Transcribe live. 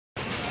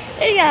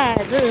Hey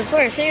guys, this is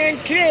Forrest here, and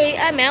today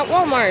I'm at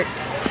Walmart.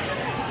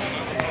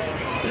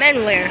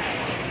 Menwear.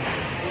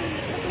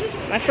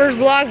 My first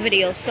vlog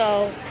video,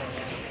 so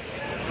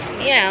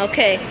yeah,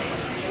 okay.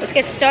 Let's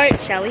get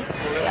started, shall we?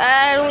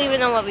 I don't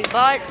even know what we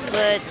bought,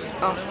 but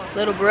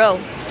little bro.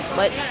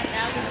 What?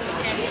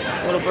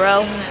 Little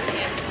bro.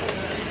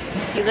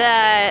 You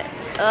got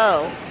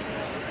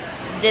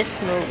this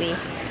movie.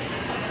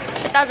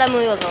 I thought that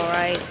movie was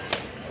alright.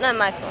 Not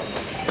my fault.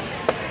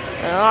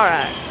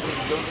 Alright.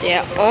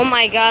 Yeah. Oh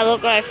my god,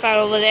 look what I found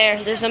over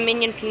there. There's a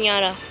Minion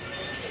Pinata.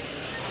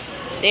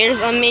 There's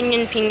a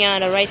Minion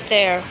Pinata right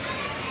there.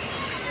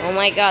 Oh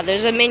my god,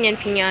 there's a Minion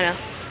Pinata.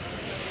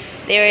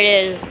 There it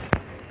is.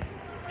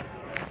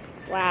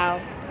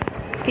 Wow.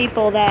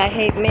 People that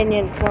hate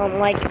Minions won't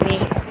like me.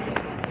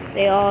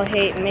 They all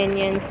hate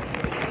Minions.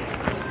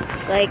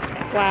 Like,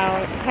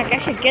 wow. Heck, I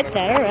should get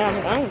that.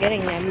 Alright, I'm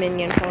getting that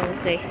Minion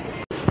policy.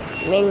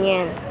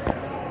 Minion.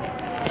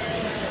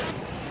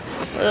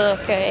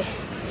 Okay.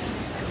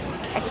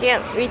 I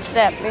can't reach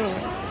that Minion.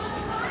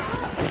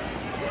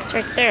 It's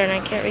right there and I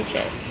can't reach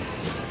it.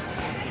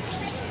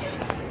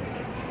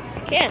 I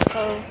can't,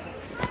 so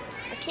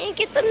I can't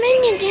get the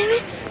Minion, damn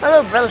it. My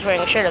little brother's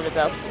wearing a shirt of it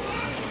though.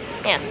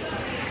 Yeah.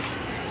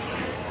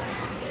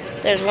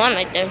 There's one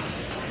right there.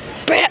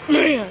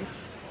 Batman!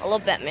 I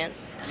love Batman.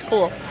 It's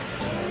cool.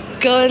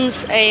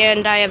 Guns,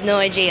 and I have no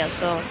idea,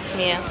 so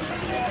yeah.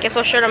 Guess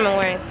what shirt I'm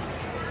wearing?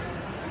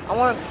 I'm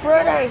wearing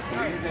Freddy!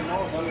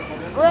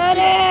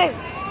 Freddy!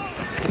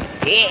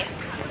 Yeah.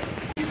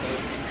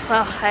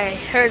 Well, I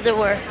heard there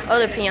were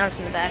other pinatas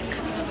in the back,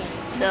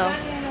 so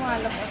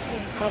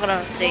I'm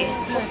gonna see.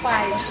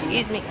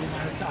 Excuse me.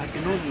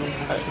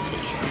 Let's see.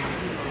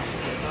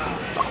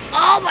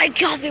 Oh my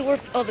god, there were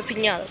other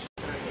pinatas.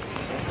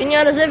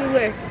 Pinatas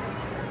everywhere.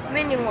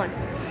 Minion one.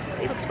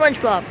 Hey, look,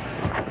 SpongeBob.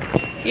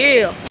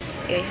 Yeah.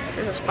 Okay,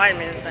 there's a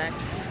Spider-Man in the back.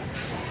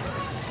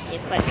 Yeah,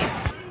 Spider-Man.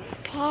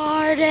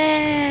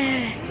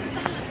 Party!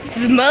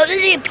 The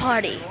Mother's Day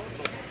party.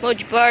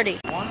 Moji party.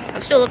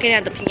 I'm still looking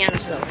at the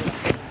pinatas though.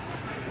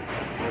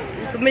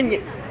 It's the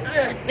Minion.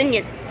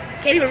 Minion.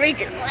 Can't even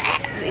reach it.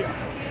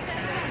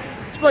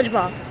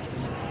 SpongeBob.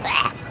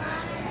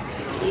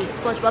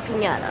 SpongeBob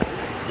pinata.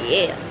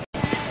 Yeah.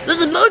 This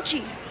is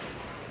Mochi.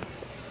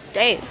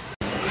 Damn.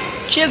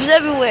 Chips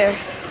everywhere.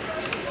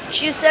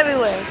 Juice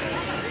everywhere.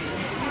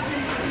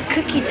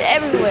 Cookies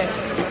everywhere.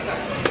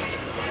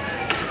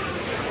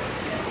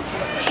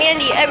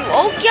 Candy everywhere.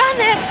 Oh god,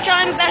 they have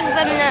giant bags of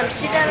M&M's.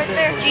 See that right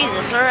there?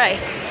 Jesus, alright.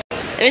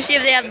 Let me see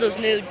if they have those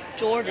new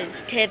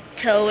Jordans.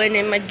 Tiptoeing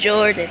in my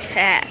Jordans.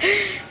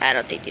 I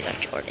don't think these are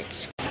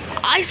Jordans.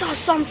 I saw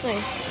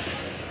something.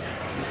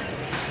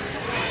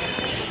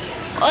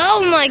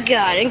 Oh my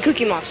god, and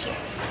Cookie Monster.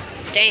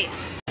 Damn.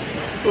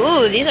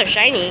 Ooh, these are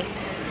shiny.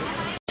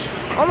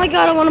 Oh my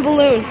god, I want a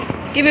balloon.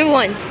 Give me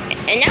one.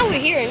 And now we're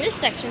here in this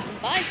section to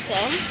buy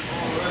some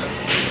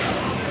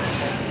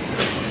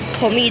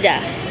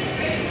comida,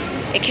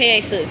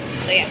 aka food.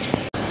 So yeah.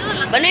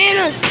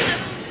 Bananas!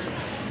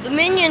 The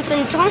Minions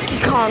and Donkey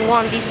Kong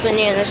want these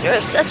bananas. They're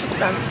obsessed with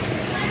them.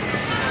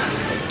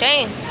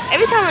 Dang.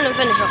 Every time when I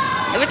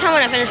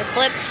finish a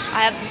clip,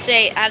 I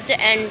have to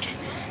end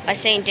by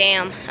saying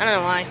damn. I don't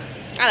know why.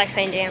 I like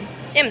saying damn.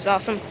 Damn is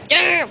awesome.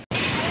 Damn!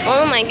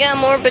 Oh my god,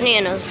 more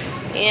bananas.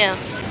 Yeah.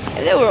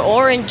 If they were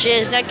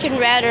oranges, I can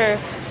rather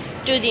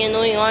do the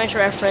annoying orange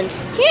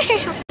reference.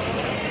 Yeah.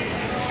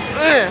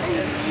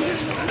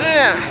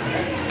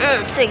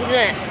 Take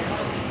that.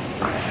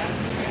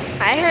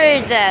 I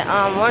heard that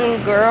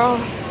one girl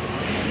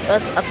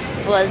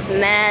was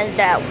mad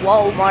that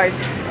Wal-Mart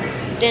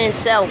didn't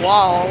sell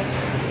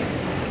walls.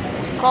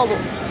 It's called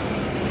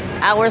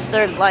Our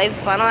Third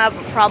Life. I don't have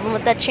a problem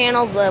with that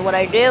channel, but what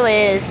I do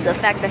is the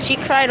fact that she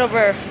cried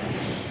over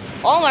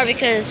Walmart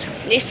because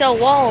they sell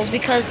walls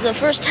because the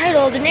first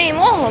title of the name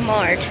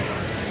Wal-Mart.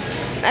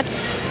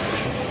 That's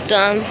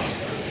dumb.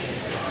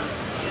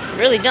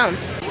 Really dumb.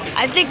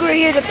 I think we're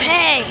here to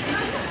pay.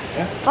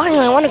 Yeah. Finally,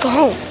 I want to go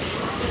home.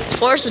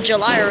 4th of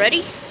July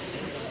already?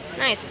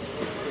 Nice.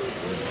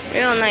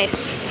 Real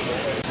nice.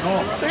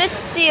 Oh. Let's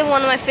see if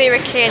one of my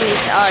favorite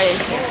candies are in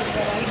here.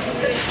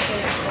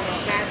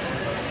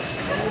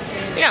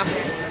 No.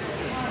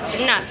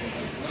 They're not.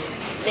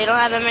 They don't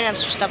have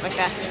M&M's or stuff like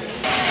that.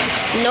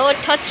 No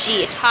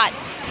touchy, it's hot.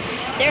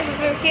 There's my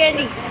favorite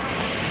candy.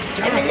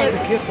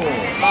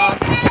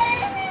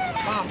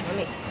 Mom, let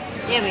me.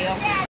 There we go.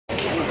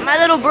 My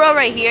little bro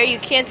right here, you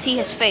can't see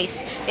his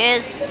face,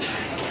 is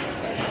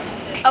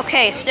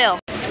okay still.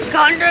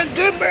 Conda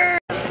Gibber!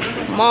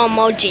 Mom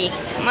Moji.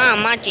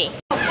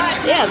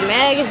 They have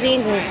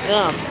magazines and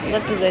gum.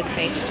 That's a good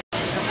thing.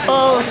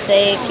 Oh,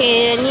 say,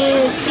 can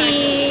you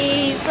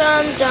see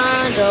from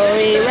Don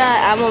Dory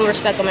right? I won't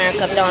respect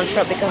America if Donald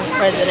Trump becomes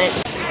president.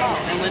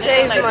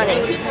 Save money.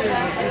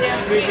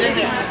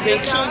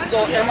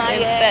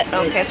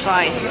 Okay,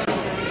 fine.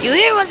 You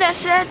hear what that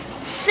said?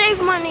 Save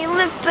money,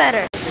 live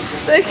better.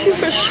 Thank you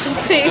for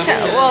shopping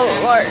at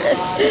Wal-Mart.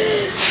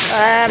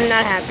 I'm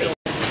not happy.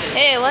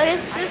 Hey, what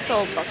is this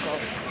old buckle?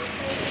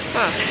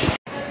 Huh.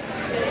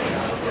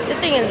 The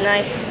thing is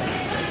nice.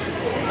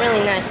 Really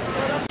nice.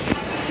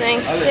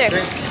 Thing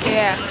 6.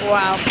 Yeah,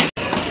 wow.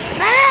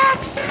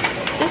 Max!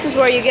 This is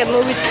where you get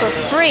movies for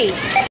free.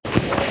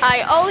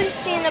 I always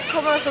see in the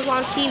commercials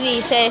on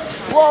TV say,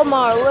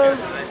 Walmart,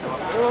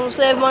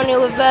 save money,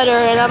 live better.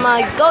 And I'm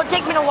like, go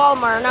take me to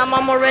Walmart. And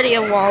I'm already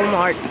at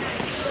Walmart.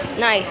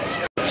 Nice.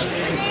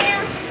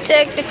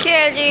 Take the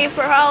candy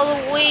for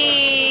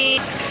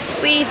Halloween.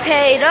 We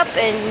paid up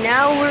and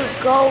now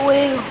we're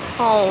going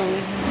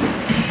home.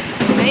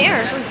 Here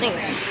are some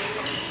things.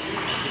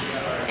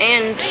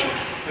 And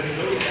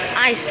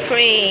ice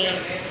cream.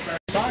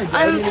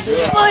 I'm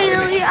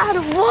finally out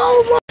of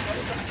Walmart.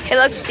 Hey,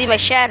 look, you see my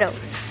shadow.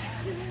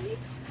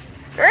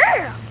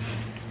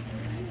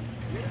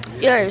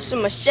 Yeah, you see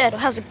my shadow.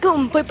 How's it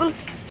going, people?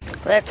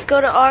 Let's go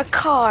to our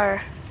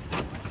car.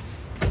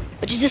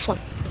 Which is this one.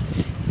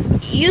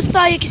 You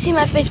thought you could see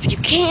my face, but you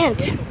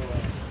can't.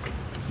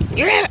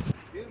 Yeah.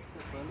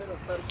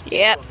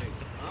 Yep.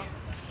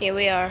 Here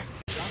we are.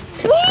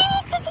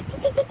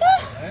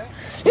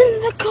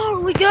 In the car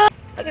we go.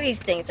 Look at these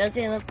things. Doesn't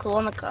they look cool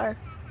in the car?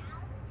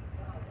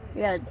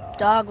 You got a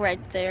dog right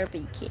there,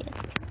 but you can't.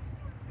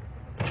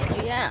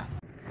 Oh, yeah.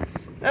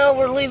 Oh,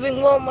 we're leaving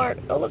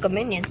Walmart. Oh, look, a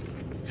Minion.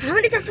 How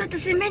many times do I have to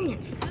see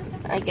Minions?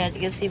 Alright, guys,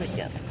 you can see what you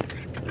got.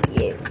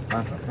 Yeah.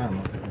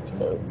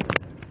 So,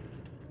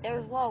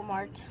 there's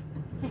Walmart.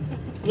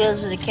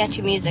 This is the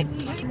catchy music.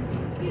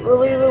 We're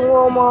leaving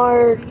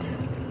Walmart.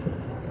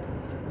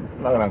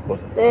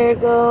 There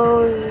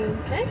goes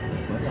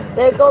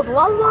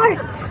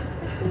Walmart.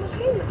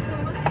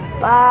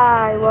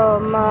 Bye,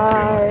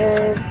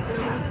 Walmart.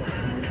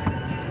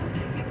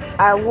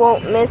 I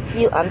won't miss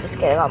you. I'm just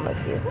kidding, I'll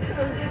miss you.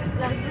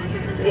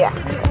 Yeah.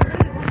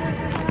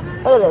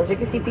 Look at those, you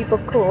can see people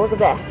cool. Look at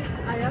that.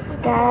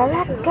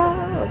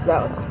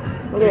 So,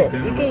 look at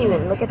this. You can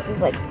even look at this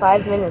like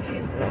 5 minutes.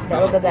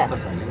 Look at that.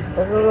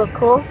 Doesn't it look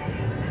cool?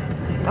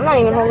 I'm not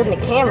even holding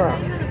the camera.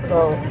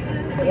 So,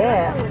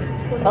 yeah.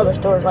 Other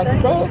stores like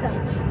this,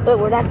 but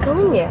we're not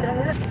going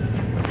there.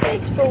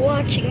 Thanks for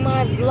watching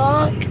my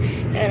vlog,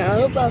 and I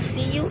hope I'll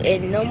see you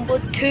in number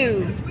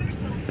 2.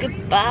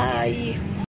 Goodbye.